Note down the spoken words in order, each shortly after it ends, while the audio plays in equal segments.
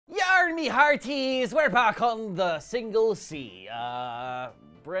Return me hearties, we're back on the single sea.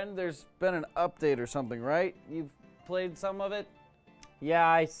 Bren, there's been an update or something, right? You've played some of it? Yeah,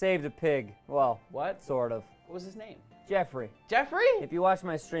 I saved a pig. Well, What? sort of. What was his name? Jeffrey. Jeffrey? If you watch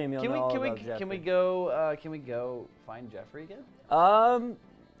my stream, you'll know all about Jeffrey. Can we go find Jeffrey again?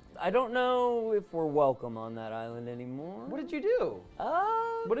 I don't know if we're welcome on that island anymore. What did you do?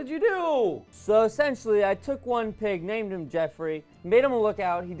 What did you do? So essentially, I took one pig, named him Jeffrey, made him a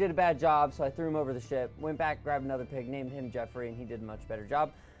lookout. He did a bad job, so I threw him over the ship. Went back, grabbed another pig, named him Jeffrey, and he did a much better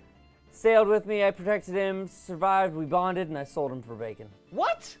job. Sailed with me, I protected him, survived, we bonded, and I sold him for bacon.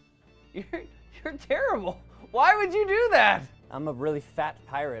 What? You're terrible. Why would you do that? I'm a really fat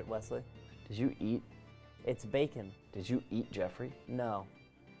pirate, Wesley. Did you eat? It's bacon. Did you eat Jeffrey? No.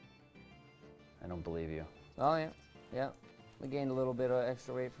 I don't believe you. Oh, yeah. Yeah. I gained a little bit of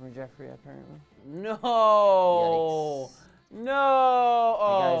extra weight from Jeffrey, apparently. No. Yikes. No. The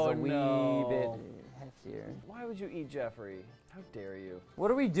Oh, guy's a wee no. bit heftier. Why would you eat Jeffrey? How dare you?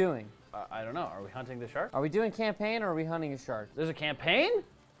 What are we doing? I don't know. Are we hunting the shark? Are we doing campaign or are we hunting a shark? There's a campaign?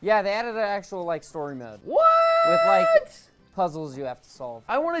 Yeah, they added an actual, like, story mode. What? With, like, puzzles you have to solve.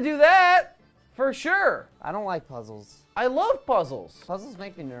 I want to do that for sure. I don't like puzzles. I love puzzles. Puzzles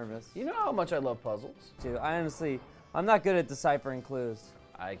make me nervous. You know how much I love puzzles. Dude, I'm not good at deciphering clues.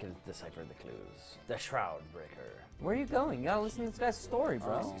 I can decipher the clues. The Shroud Breaker. Where are you going? You gotta listen to this guy's story,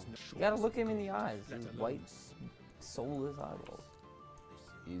 bro. Oh. You gotta look him in the eyes. His white, soulless eyeballs.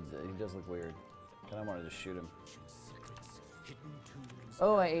 He does look weird. Kinda want to just shoot him.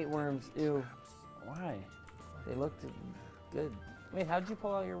 Oh, I ate worms. Ew. Why? They looked good. Wait, how'd you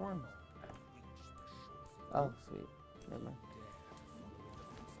pull out your worm? Oh, sweet. Never mind.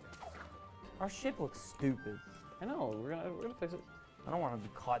 Our ship looks stupid. I know. We're gonna fix it. I don't want to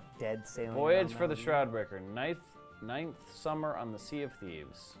be caught dead sailing. Voyage around for the that. Shroud Breaker. Ninth summer on the Sea of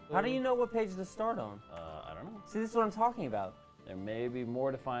Thieves. How do you know what page to start on? I don't know. See, this is what I'm talking about. There may be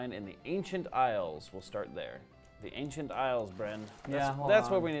more to find in the Ancient Isles. We'll start there. The Ancient Isles, Bren. That's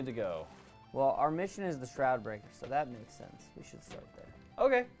where we need to go. Well, our mission is the Shroud Breaker, so that makes sense. We should start there.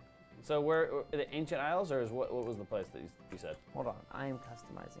 Okay. So where the Ancient Isles, or is what was the place that you said? Hold on, I am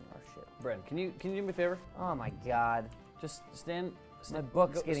customizing our ship. Bren, can you do me a favor? Oh my God. Just stand. My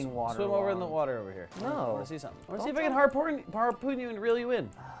book's getting water. Swim over in the water over here. No. I want to see something. I want to see if Don't I can harpoon you and reel you in.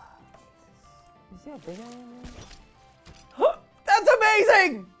 You see how big I am? That's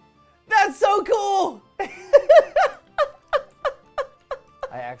amazing! That's so cool!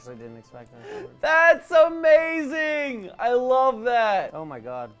 I actually didn't expect that. That's amazing! I love that. Oh my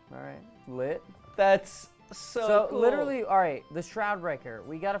God. All right. Lit. That's so cool. Literally, all right, the Shroud Breaker.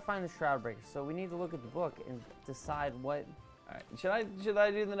 We got to find the Shroud Breaker. So we need to look at the book and decide what. All right. Should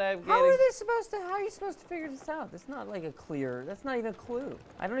I do the navigating? How are you supposed to figure this out? That's not like that's not even a clue.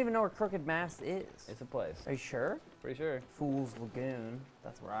 I don't even know where Crooked Mast is. It's a place. Are you sure? Pretty sure. Fool's Lagoon.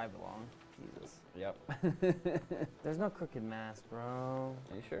 That's where I belong. Jesus. Yep. There's no Crooked Mast, bro.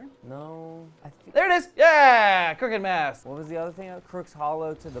 Are you sure? No. There it is! Yeah! Crooked Mast. What was the other thing? Crook's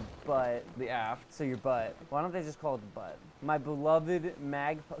Hollow to the butt. The aft. So your butt. Why don't they just call it the butt? My beloved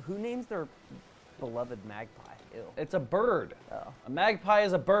magpie. Who names their beloved magpie? Ew. It's a bird. Oh. A magpie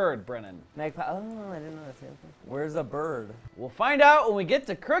is a bird, Brennan. Magpie. Oh, I didn't know that's the other thing. Where's a bird? We'll find out when we get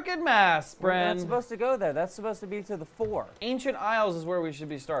to Crooked Mast, We're Bren. not supposed to go there. That's supposed to be to the 4. Ancient Isles is where we should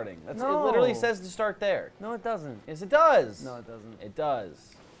be starting. No. It literally says to start there. No, it doesn't. Yes, it does. No, it doesn't. It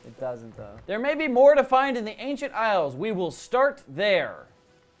does. It doesn't, though. There may be more to find in the Ancient Isles. We will start there.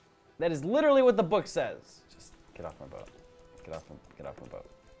 That is literally what the book says. Just get off my boat. Get off my boat.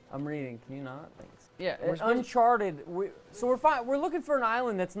 I'm reading. Can you not? Thanks. Yeah, Uncharted. So we're fine. We're looking for an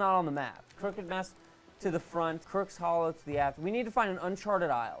island that's not on the map. Crooked Mast to the front, Crook's Hollow to the aft. We need to find an uncharted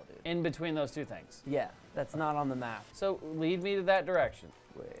isle, dude. in between those two things. Yeah, that's not on the map. So lead me to that direction.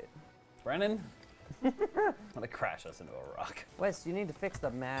 Wait. Brennan? I'm gonna crash us into a rock. Wes, you need to fix the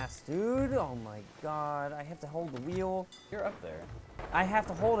mast, dude. Oh my God. I have to hold the wheel. You're up there. I have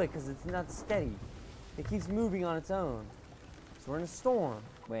to hold it because it's not steady. It keeps moving on its own. So we're in a storm.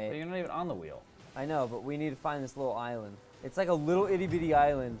 But Wait. you're not even on the wheel. I know, but we need to find this little island. It's like a little itty bitty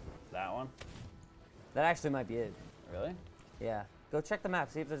island. That one? That actually might be it. Really? Yeah. Go check the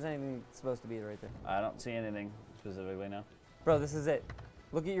map. See if there's anything supposed to be right there. I don't see anything specifically now. Bro, this is it.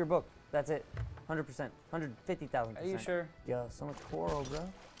 Look at your book. That's it. 100%. 150,000%. Are you sure? Yo, so much coral, bro.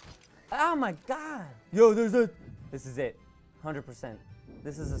 Oh my God. Yo, there's a. This is it. 100%.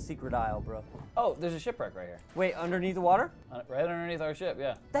 This is a secret isle, bro. Oh, there's a shipwreck right here. Wait, underneath the water? Right underneath our ship,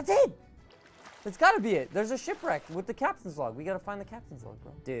 yeah. That's it. That's gotta be it. There's a shipwreck with the captain's log. We gotta find the captain's log,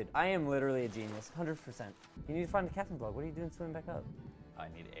 bro. Dude, I am literally a genius. 100%. You need to find the captain's log. What are you doing swimming back up? I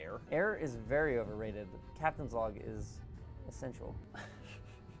need air. Air is very overrated. Captain's log is essential.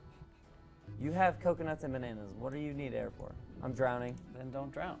 You have coconuts and bananas. What do you need air for? I'm drowning. Then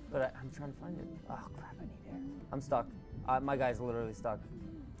don't drown. But I'm trying to find it. Oh crap, I need air. I'm stuck. My guy's literally stuck.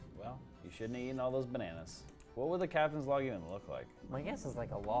 Well, you shouldn't have eaten all those bananas. What would the captain's log even look like? My guess is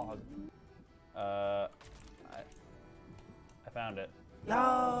like a log. I found it.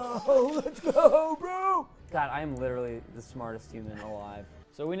 Yo, let's go, bro! God, I am literally the smartest human alive.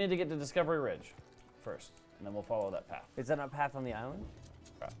 So we need to get to Discovery Ridge first, and then we'll follow that path. Is that a path on the island?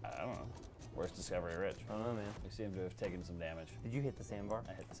 I don't know. Where's Discovery Ridge? I don't know, man. We seem to have taken some damage. Did you hit the sandbar?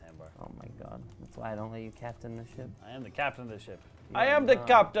 I hit the sandbar. Oh my god. That's why I don't let you captain the ship. I am the captain of the ship. Yeah, I am the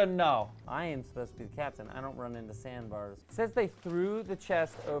captain now. I am supposed to be the captain. I don't run into sandbars. It says they threw the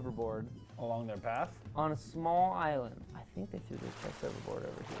chest overboard. Along their path? On a small island. I think they threw the chest overboard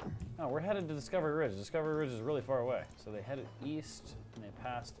over here. No, we're headed to Discovery Ridge. Discovery Ridge is really far away. So they headed east, and they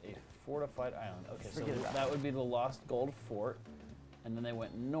passed a fortified island. Okay, so that would be the Lost Gold Fort. And then they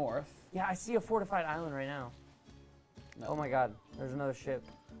went north. Yeah, I see a fortified island right now. No. Oh my god, there's another ship.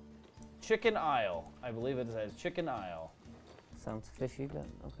 Chicken Isle. I believe it says Chicken Isle. Sounds fishy, but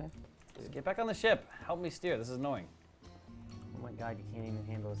okay. Just get back on the ship. Help me steer. This is annoying. Oh my god, you can't even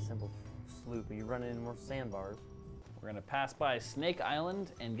handle a simple sloop. Are you running into more sandbars? We're gonna pass by Snake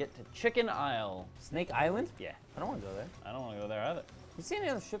Island and get to Chicken Isle. Snake Island? Yeah. I don't want to go there. I don't want to go there either. You see any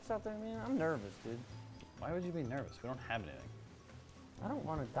other ships out there, man? I'm nervous, dude. Why would you be nervous? We don't have anything. I don't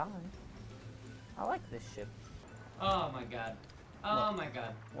want to die. I like this ship. Oh my god. Oh What? my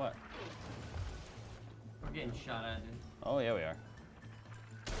god. What? We're getting shot at, dude. Oh, yeah, we are.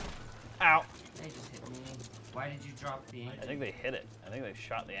 Ow! They just hit me. Why did you drop the anchor? I think they hit it. I think they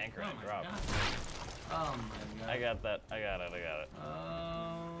shot the anchor and it dropped. God. Oh my god. I got that. I got it.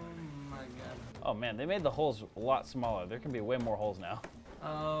 Oh my god. Oh man, they made the holes a lot smaller. There can be way more holes now.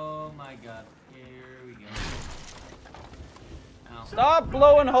 Oh my god. Here we go. Ow. Stop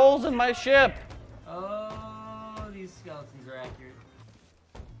blowing holes in my ship! Oh, these skeletons are accurate.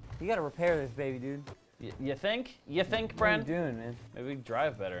 You gotta repair this baby, dude. You think? You think, What are Brent? you doing, man? Maybe we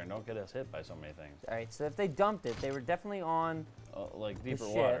drive better and don't get us hit by so many things. All right, so if they dumped it, they were definitely on, Like deeper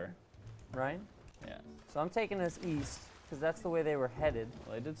ship. water. right? Yeah. So I'm taking us east, because that's the way they were headed.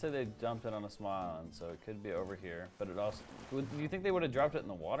 Well, they did say they dumped it on a small island, so it could be over here. But it also, do you think they would have dropped it in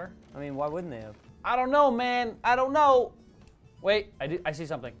the water? I mean, why wouldn't they have? I don't know, man. I don't know. Wait, I see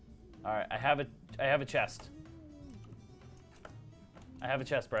something. All right, I have a chest. I have a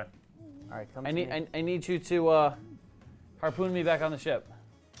chest, Brent. All right, come I to need me. I need you to harpoon me back on the ship.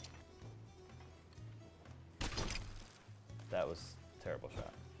 That was a terrible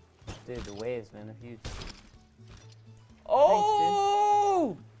shot. Dude, the waves, man, are huge.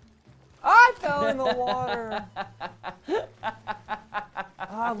 Oh! I fell in the water.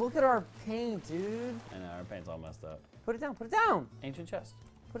 Ah, look at our paint, dude. I know, our paint's all messed up. Put it down, put it down. Ancient chest.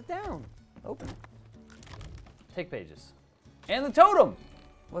 Put it down. Open it. Take pages. And the totem!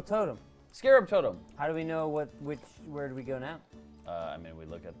 What totem? Scarab totem. How do we know where do we go now? I mean, we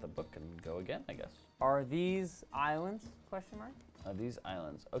look at the book and go again, I guess. Are these islands, question mark? These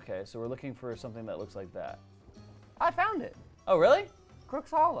islands. Okay, so we're looking for something that looks like that. I found it. Oh, really?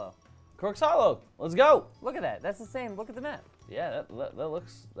 Crook's Hollow. Crook's Hollow. Let's go. Look at that. That's the same. Look at the map. Yeah, that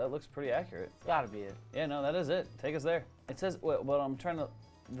looks pretty accurate. It's gotta be it. Yeah, no, that is it. Take us there. It says, well, I'm trying to,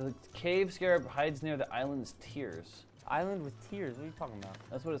 the cave scarab hides near the island's tears. Island with tears. What are you talking about?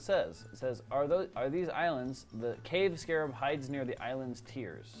 That's what it says. It says, are these islands, the cave scarab hides near the island's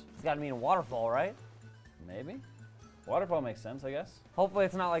tears. It's gotta mean a waterfall, right? Maybe. Waterfall makes sense, I guess. Hopefully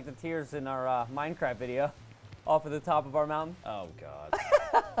it's not like the tears in our Minecraft video off of the top of our mountain. Oh, God.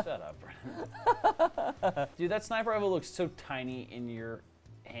 Shut up, Brennan. Dude, that sniper rifle looks so tiny in your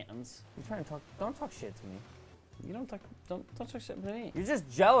hands. You're trying to talk, don't talk shit to me. You don't talk shit to me. You're just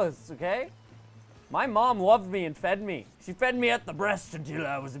jealous, okay? My mom loved me and fed me. She fed me at the breast until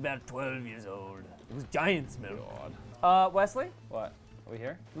I was about 12 years old. It was giant's milk. Wesley, What? Are we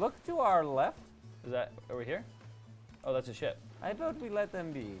here? look to our left. Are we here? Oh, that's a ship. I vote we let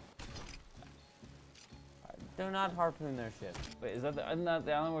them be. Do not harpoon their ship. Wait, isn't that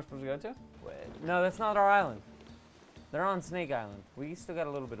the island we're supposed to go to? Wait. No, that's not our island. They're on Snake Island. We still got a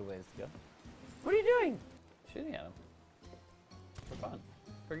little bit of ways to go. What are you doing? Shooting at them. For fun.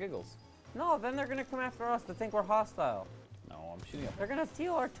 For giggles. No, then they're gonna come after us to think we're hostile. No, I'm shooting at them. They're gonna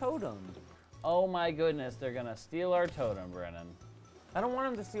steal our totem. Oh my goodness, they're gonna steal our totem, Brennan. I don't want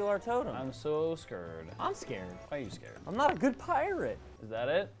them to steal our totem. I'm so scared. I'm scared. Why are you scared? I'm not a good pirate. Is that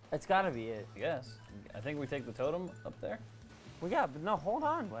it? It's gotta be it. Yes. I think we take the totem up there. Well, yeah, but no, hold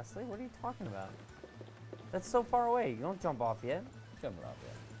on, Wesley. What are you talking about? That's so far away. You don't jump off yet. Jumping off,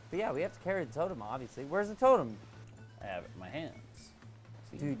 yeah. But yeah, we have to carry the totem, obviously. Where's the totem? I have it in my hands.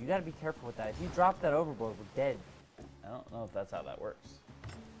 See? Dude, you gotta be careful with that. If you drop that overboard, we're dead. I don't know if that's how that works.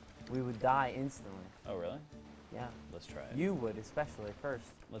 We would die instantly. Oh, really? Yeah. Let's try it. You would, especially first.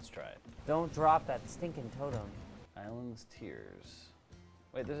 Let's try it. Don't drop that stinking totem. Island's Tears.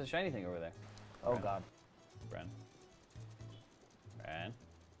 Wait, there's a shiny thing over there. Oh, Bren. God. Bren. Bren.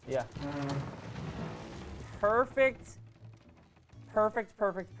 Yeah. Perfect. Perfect,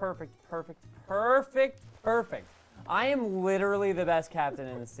 perfect, perfect, perfect, perfect, perfect. I am literally the best captain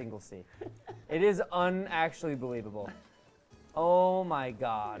in the single sea. It is unactually believable. Oh my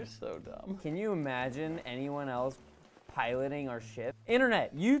God. You're so dumb. Can you imagine anyone else piloting our ship?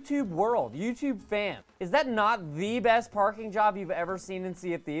 Internet, YouTube world, YouTube fam. Is that not the best parking job you've ever seen in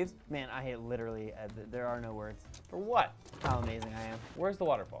Sea of Thieves? Man, I hate literally, there are no words. For what? How amazing I am. Where's the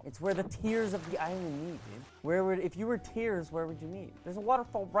waterfall? It's where the tiers of the island meet, dude. If you were tiers, where would you meet? There's a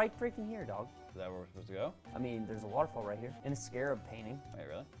waterfall right freaking here, dog. Is that where we're supposed to go? I mean, there's a waterfall right here. And a scarab painting. Wait,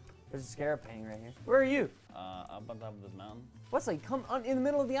 really? There's a scarab painting right here. Where are you? Up on top of this mountain. Wesley, come on in the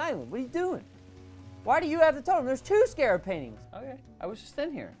middle of the island. What are you doing? Why do you have the totem? There's 2 scarab paintings. Okay, I was just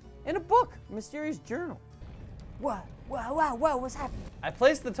in here. In a book, a mysterious journal. What? Whoa, what's happening? I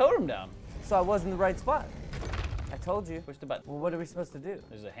placed the totem down. So I was in the right spot. I told you. Push the button. Well, what are we supposed to do?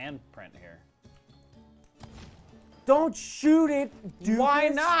 There's a handprint here. Don't shoot it, doofus. Why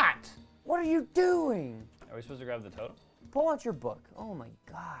not? What are you doing? Are we supposed to grab the totem? Pull out your book. Oh my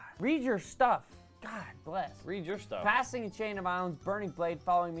God. Read your stuff. God bless. Read your stuff. Passing a chain of islands, burning blade,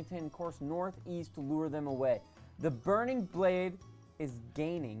 following, maintaining course northeast to lure them away. The burning blade is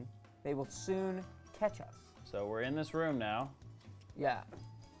gaining. They will soon catch us. So we're in this room now. Yeah.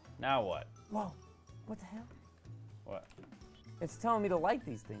 Now what? Whoa. What the hell? What? It's telling me to light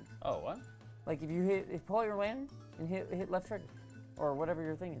these things. Oh, what? Like if you pull out your lantern and hit left trigger, or whatever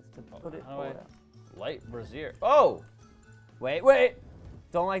your thing is to pull it out. Light brazier. Oh! Wait.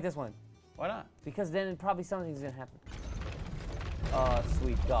 Don't like this one. Why not? Because then probably something's gonna happen. Oh,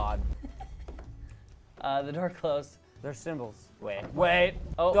 sweet God. The door closed. They're symbols. Wait.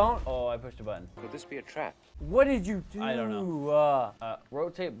 Oh, don't. Oh, I pushed a button. Could this be a trap? What did you do? I don't know.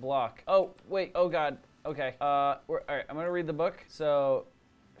 Rotate block. Oh, wait. Oh, God. Okay. All right. I'm gonna read the book. So,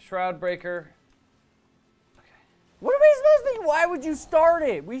 Shroud Breaker. Okay. What are we supposed to do? Why would you start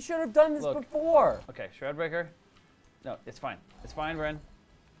it? We should have done this before. Okay, Shroud Breaker. No, it's fine. It's fine, Bren.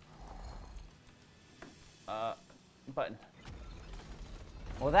 Button.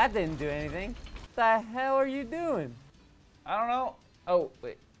 Well, that didn't do anything. What the hell are you doing? I don't know. Oh,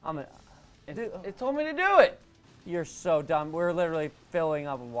 wait. It told me to do it. You're so dumb. We're literally filling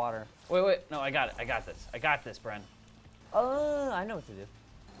up with water. Wait. No, I got it. I got this, Bren. I know what to do.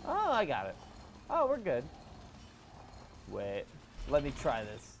 Oh, I got it. Oh, we're good. Wait. Let me try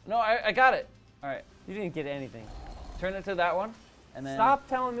this. No, I got it. All right. You didn't get anything. Turn it to that one, and then... Stop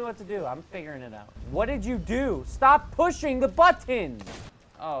telling me what to do. I'm figuring it out. What did you do? Stop pushing the button.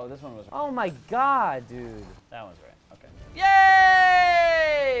 Oh, this one was... Oh my God, dude. That one's right. Okay.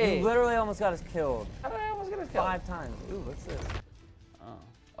 Yay! You literally almost got us killed. How did I almost get us killed? 5 times. Ooh, what's this?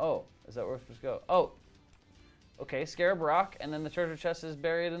 Oh, is that where we're supposed to go? Oh. Okay, Scarab Rock, and then the treasure chest is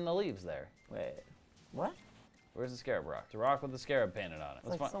buried in the leaves there. Wait. What? Where's the Scarab Rock? The rock with the scarab painted on it.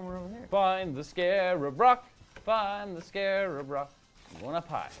 It's like somewhere over here. Find the Scarab Rock. Find the Scarab Rock. I'm going up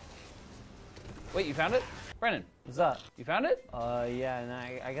high. Wait, you found it? Brennan. What's up? You found it? Yeah, and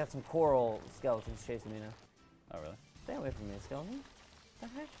I got some coral skeletons chasing me now. Oh, really? Stay away from me, skeleton.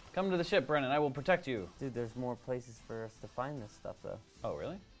 What the heck? Come to the ship, Brennan. I will protect you. Dude, there's more places for us to find this stuff, though. Oh,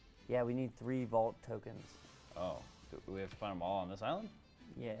 really? Yeah, we need 3 vault tokens. Oh. Do we have to find them all on this island?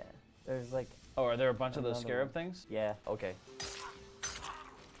 Yeah. There's like... Oh, are there a bunch of those scarab things? Yeah. Okay.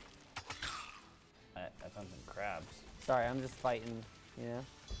 I found some crabs. Sorry, I'm just fighting, you know?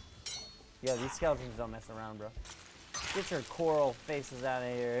 Yo, these skeletons don't mess around, bro. Get your coral faces out of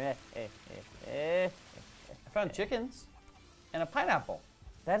here. I found chickens and a pineapple.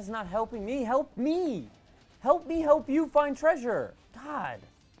 That is not helping me. Help me! Help me help you find treasure. God.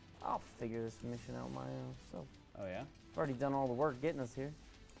 I'll figure this mission out my own self. Oh, yeah? I've already done all the work getting us here.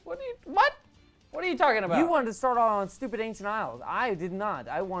 What? What are you talking about? You wanted to start off on stupid ancient isles. I did not.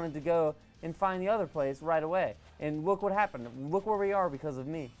 I wanted to go and find the other place right away. And look what happened. Look where we are because of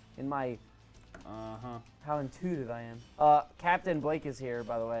me. In my... How intuitive I am. Captain Blake is here,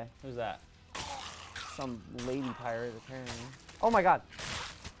 by the way. Who's that? Some lady pirate, apparently. Oh my God.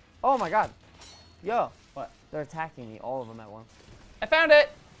 Oh my God. Yo. What? They're attacking me, all of them at once. I found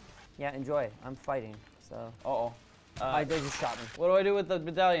it! Yeah, enjoy. I'm fighting, so. Uh-oh. They just shot me. What do I do with the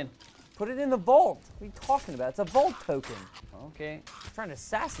medallion? Put it in the vault. What are you talking about? It's a vault token. Okay. I'm trying to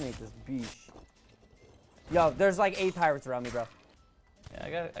assassinate this beach. Yo, there's like 8 pirates around me, bro. Yeah,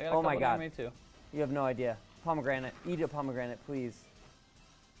 I got a Oh my couple God. near me too. You have no idea. Pomegranate. Eat a pomegranate, please.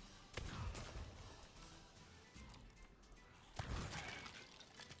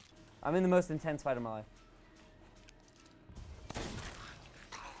 I'm in the most intense fight of my life.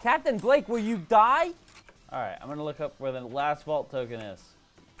 Captain Blake, will you die? All right, I'm gonna look up where the last vault token is.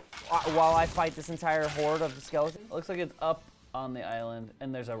 While I fight this entire horde of the skeletons? It looks like it's up on the island,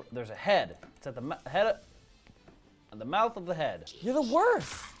 and there's a head. It's at the head, at the mouth of the head. You're the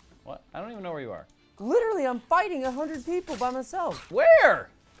worst. What? I don't even know where you are. Literally, I'm fighting 100 people by myself. Where?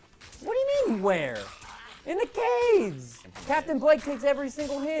 What do you mean, where? In the caves. Captain Blake takes every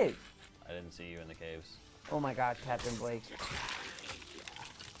single hit. I didn't see you in the caves. Oh my God, Captain Blake.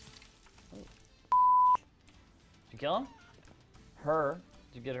 Did you kill him? Her.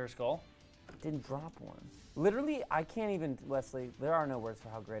 Did you get her skull? Didn't drop one. Literally, I can't even, Wesley, there are no words for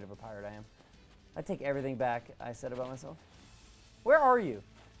how great of a pirate I am. I take everything back I said about myself. Where are you?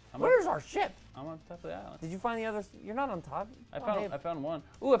 Where's our ship? I'm on top of the island. Did you find the others? You're not on top. I found one.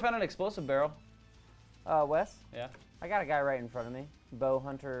 Ooh, I found an explosive barrel. Wes? Yeah. I got a guy right in front of me. Bow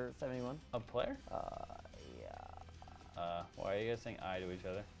Hunter 71. A player? Yeah. Why are you guys saying I to each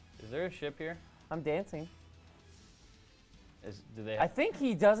other? Is there a ship here? I'm dancing. Do they? I think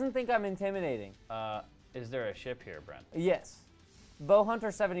he doesn't think I'm intimidating. Is there a ship here, Brent? Yes. Bow Hunter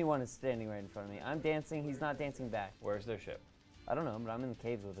 71 is standing right in front of me. I'm dancing. He's not dancing back. Where's their ship? I don't know, but I'm in the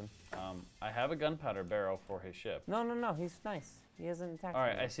caves with him. I have a gunpowder barrel for his ship. No, no, no. He's nice. He hasn't attacked All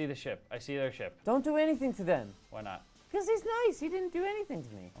right, me. I see the ship. I see their ship. Don't do anything to them. Why not? Because he's nice. He didn't do anything to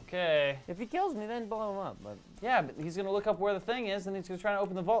me. Okay. If he kills me, then blow him up. But Yeah, but he's gonna look up where the thing is, and he's gonna try to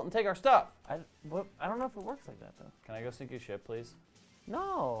open the vault and take our stuff. I don't know if it works like that, though. Can I go sneak your ship, please?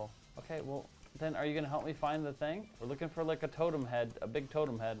 No. Okay, well, then are you gonna help me find the thing? We're looking for like a totem head, a big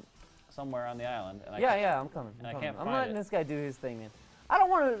totem head, somewhere on the island. And Yeah, I'm coming. And I can't I'm find letting it. this guy do his thing, man. I don't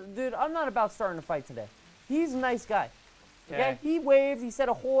want to, dude. I'm not about starting a fight today. He's a nice guy. Okay? He waved. He said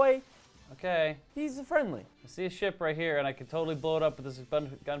ahoy. Okay. He's friendly. I see a ship right here, and I could totally blow it up with this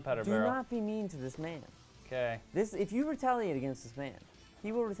gunpowder Do barrel. not be mean to this man. Okay. If you retaliate against this man,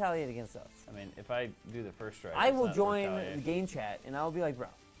 he will retaliate against us. I mean, if I do the first strike, I it's will not join retaliation. the game chat, and I'll be like, bro,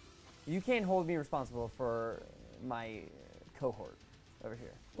 you can't hold me responsible for my cohort over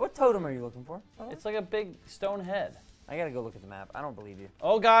here. What totem are you looking for? It's like a big stone head. I gotta go look at the map. I don't believe you.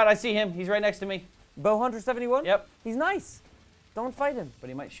 Oh God, I see him. He's right next to me. Bow Hunter 71? Yep. He's nice. Don't fight him. But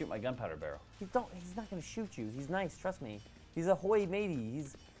he might shoot my gunpowder barrel. He's not gonna shoot you. He's nice. Trust me. He's a hoy matey.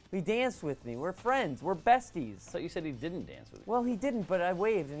 He danced with me. We're friends. We're besties. I thought you said he didn't dance with you. Well, he didn't, but I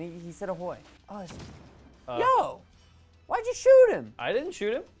waved and he said ahoy. Oh, Yo! Why'd you shoot him? I didn't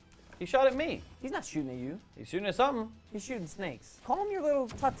shoot him. He shot at me. He's not shooting at you. He's shooting at something. He's shooting snakes. Call him your little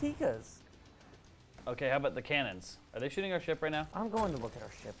tatikas. Okay, how about the cannons? Are they shooting our ship right now? I'm going to look at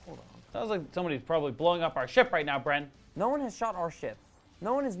our ship. Hold on. Sounds like somebody's probably blowing up our ship right now, Bren. No one has shot our ship.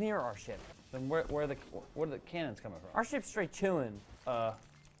 No one is near our ship. Then where are the cannons coming from? Our ship's straight chilling.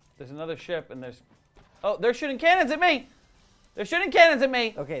 There's another ship and there's... Oh, they're shooting cannons at me! They're shooting cannons at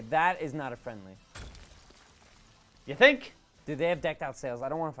me! Okay, that is not a friendly. You think? Dude, they have decked out sails. I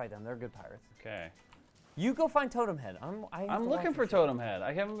don't want to fight them. They're good pirates. Okay. You go find Totem Head. I'm looking for Totem Head.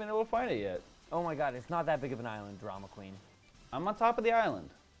 I haven't been able to find it yet. Oh my God, it's not that big of an island, drama queen. I'm on top of the island.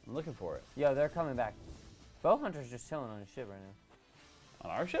 I'm looking for it. Yo, they're coming back. Bow Hunter's just chilling on his ship right now.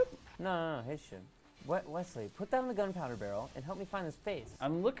 On our ship? No, his ship. Wesley, put down the gunpowder barrel and help me find his face.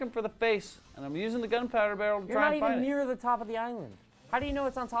 I'm looking for the face, and I'm using the gunpowder barrel to You're try not and find even it. near the top of the island. How do you know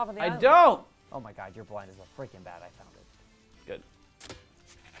it's on top of the island? I don't! Oh my God, you're blind as a freaking bat. I found it. Good.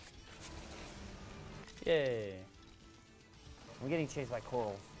 Yay. I'm getting chased by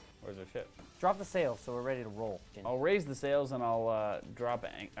corals. Where's our ship? Drop the sail so we're ready to roll. I'll raise the sails and I'll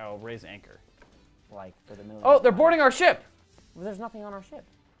I'll raise anchor. Like for the millionth Oh, they're time. boarding our ship! Well, there's nothing on our ship.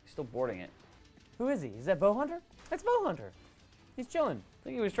 He's still boarding it. Who is he? Is that Bow Hunter? That's Bow Hunter. He's chilling. I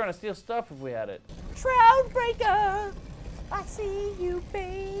think he was trying to steal stuff if we had it. Shroud Breaker, I see you,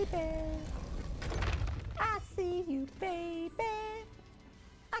 baby. I see you, baby.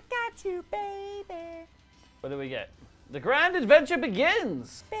 I got you, baby. What do we get? The grand adventure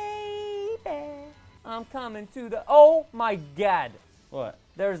begins! Baby. I'm coming to the... Oh my God. What?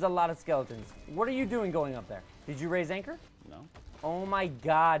 There's a lot of skeletons. What are you doing going up there? Did you raise anchor? No. Oh my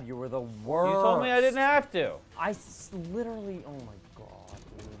God, you were the worst. You told me I didn't have to. Literally, oh my God,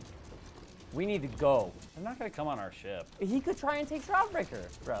 dude. We need to go. I'm not gonna come on our ship. He could try and take Shroudbreaker,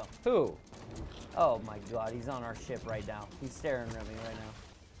 bro. Who? Oh my God, he's on our ship right now. He's staring at me right now.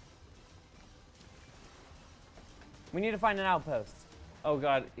 We need to find an outpost. Oh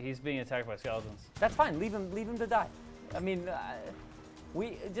God, he's being attacked by skeletons. That's fine. Leave him to die. I mean,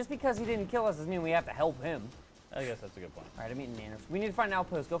 just because he didn't kill us doesn't mean we have to help him. I guess that's a good point. All right, I'm eating nanners. We need to find an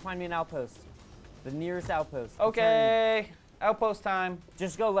outpost. Go find me an outpost. The nearest outpost. Okay, outpost time.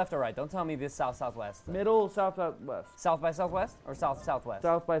 Just go left or right. Don't tell me this south southwest. Middle, south, southwest. South by southwest or south southwest?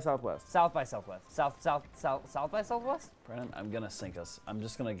 South by southwest. South by southwest. South by southwest? Brennan, I'm gonna sink us. I'm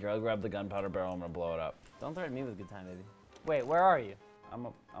just gonna grab the gunpowder barrel. I'm gonna blow it up. Don't threaten me with a good time, baby. Wait, where are you? I'm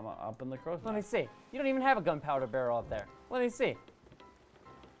up in the crow's Let nest. me see. You don't even have a gunpowder barrel up there. Let me see.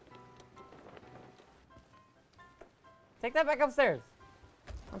 Take that back upstairs.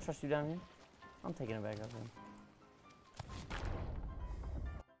 I don't trust you down here. I'm taking it back up there.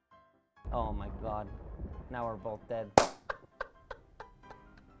 Oh my God. Now we're both dead.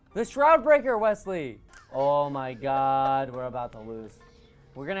 The Shroud Breaker, Wesley! Oh my God, we're about to lose.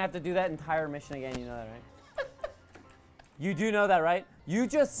 We're gonna have to do that entire mission again, you know that, right? You do know that, right? You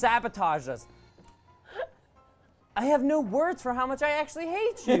just sabotaged us. I have no words for how much I actually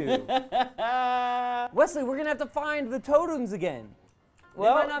hate you. Wesley, we're gonna have to find the totems again.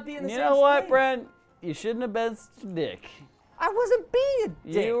 Well, they might not be in the you same know what, place. Brent? You shouldn't have been such a dick. I wasn't being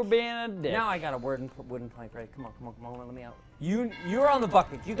a dick. You were being a dick. Now I got a wooden plank, right? Come on, let me out. You're on the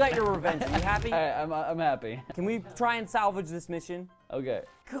bucket. You got your revenge. Are you happy? I'm happy. Can we try and salvage this mission? Okay.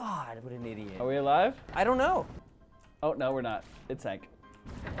 God, what an idiot. Are we alive? I don't know. Oh no, we're not. It sank.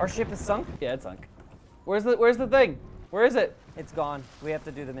 Our ship is sunk. Yeah, it sunk. Where's the thing? Where is it? It's gone. We have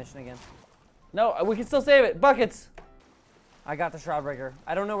to do the mission again. No, we can still save it. Buckets. I got the Shroud Breaker.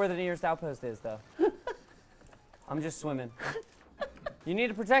 I don't know where the nearest outpost is, though. I'm just swimming. You need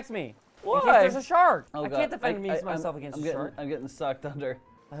to protect me. Why? In case there's a shark. Oh, I God. can't defend myself against a shark. I'm getting sucked under.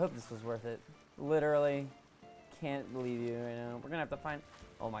 I hope this was worth it. Literally, can't believe you right now. We're gonna have to find.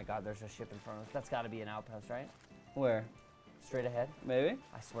 Oh my God, there's a ship in front of us. That's got to be an outpost, right? Where? Straight ahead. Maybe?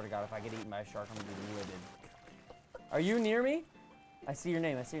 I swear to God, if I get eaten by a shark, I'm gonna be livid. Are you near me? I see your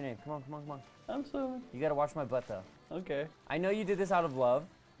name. I see your name. Come on, come on, come on. I'm swimming. You gotta watch my butt, though. Okay. I know you did this out of love,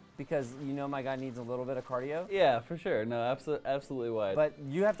 because you know my guy needs a little bit of cardio. Yeah, for sure. No, absolutely wide. But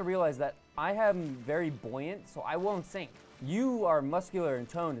you have to realize that I am very buoyant, so I won't sink. You are muscular and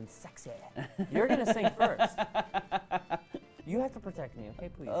toned and sexy. You're gonna sink first. You have to protect me, okay,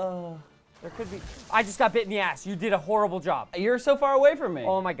 please? There could be. I just got bit in the ass. You did a horrible job. You're so far away from me.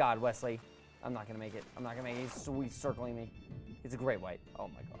 Oh my God, Wesley. I'm not gonna make it. I'm not gonna make it. He's circling me. It's a great white. Oh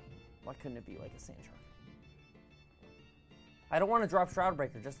my God. Why couldn't it be like a sand shark? I don't want to drop Shroud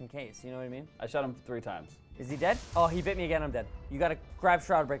Breaker just in case. You know what I mean? I shot him 3 times. Is he dead? Oh, he bit me again. I'm dead. You gotta grab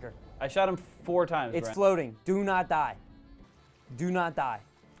Shroud Breaker. I shot him 4 times. It's Brent. floating. Do not die. Do not die.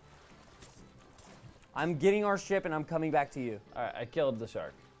 I'm getting our ship and I'm coming back to you. All right, I killed the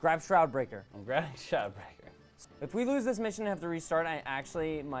shark. Grab Shroud Breaker. I'm grabbing Shroudbreaker. If we lose this mission and have to restart, I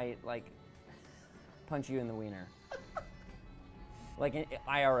actually might, like, punch you in the wiener. Like an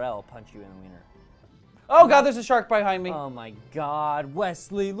IRL punch you in the wiener. Oh God, there's a shark behind me. Oh my God,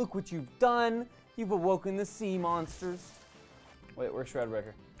 Wesley, look what you've done. You've awoken the sea monsters. Wait, where's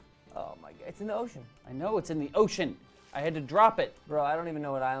Shroudbreaker? Oh my God, it's in the ocean. I know it's in the ocean. I had to drop it. Bro, I don't even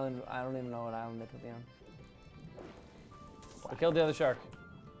know what island they put me on. I killed the other shark.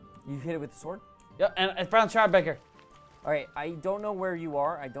 You hit it with the sword? Yep, and I found Shroudbreaker. All right, I don't know where you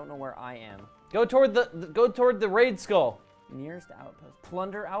are. I don't know where I am. Go toward the raid skull. Nearest outpost.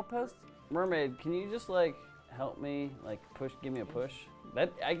 Plunder outpost? Mermaid, can you just like help me, like give me a push?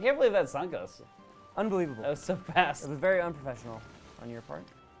 That I can't believe that sunk us. Unbelievable. That was so fast. It was very unprofessional on your part.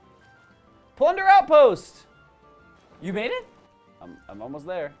 Plunder outpost. You made it? I'm almost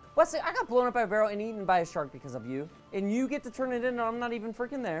there. Wesley, I got blown up by a barrel and eaten by a shark because of you. And you get to turn it in and I'm not even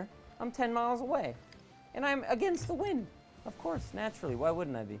freaking there. I'm 10 miles away. And I'm against the wind. Of course, naturally. Why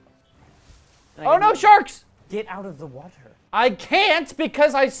wouldn't I be? Oh no, sharks! Get out of the water. I can't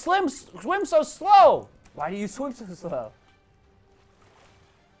because I swim so slow. Why do you swim so slow?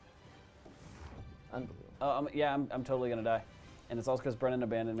 Unbelievable. Yeah, I'm totally gonna die. And it's also because Brennan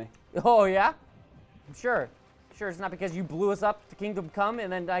abandoned me. Oh, yeah? I'm sure. Sure, it's not because you blew us up to Kingdom Come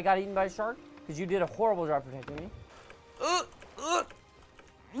and then I got eaten by a shark? Because you did a horrible job protecting me.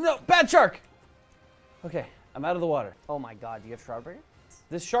 No, bad shark! Okay, I'm out of the water. Oh my God, do you have Shroudbreaker?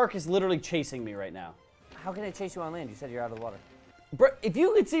 This shark is literally chasing me right now. How can it chase you on land? You said you're out of the water. If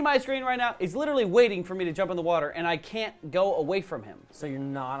you could see my screen right now, it's literally waiting for me to jump in the water, and I can't go away from him. So you're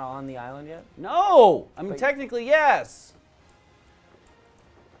not on the island yet? No! I mean, But technically, yes.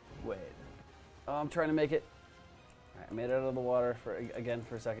 Wait. Oh, I'm trying to make it. All right, I made it out of the water again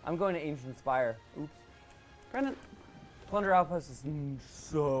for a second. I'm going to Ancient Spire. Oops. Brennan. Plunder Outpost is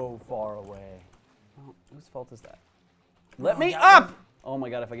so far away. Oh, whose fault is that? Let me up! Oh my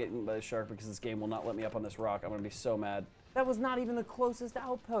god, if I get eaten by the shark because this game will not let me up on this rock, I'm gonna be so mad. That was not even the closest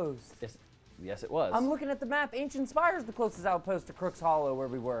outpost. Yes, it was. I'm looking at the map. Ancient Spire is the closest outpost to Crook's Hollow where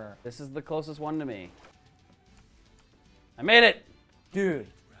we were. This is the closest one to me. I made it! Dude.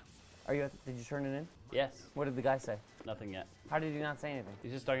 Did you turn it in? Yes. What did the guy say? Nothing yet. How did he not say anything?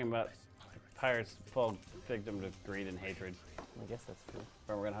 He's just talking about pirates fall victim to greed and hatred. I guess that's true.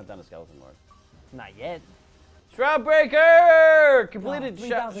 We're gonna hunt down a skeleton lord. Not yet. Shroudbreaker! Completed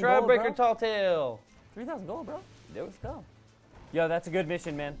 3,000 Shroudbreaker gold, Tall Tale. 3,000 gold, bro. Let's Let's go. Yo, that's a good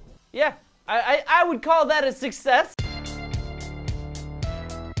mission, man. Yeah, I would call that a success.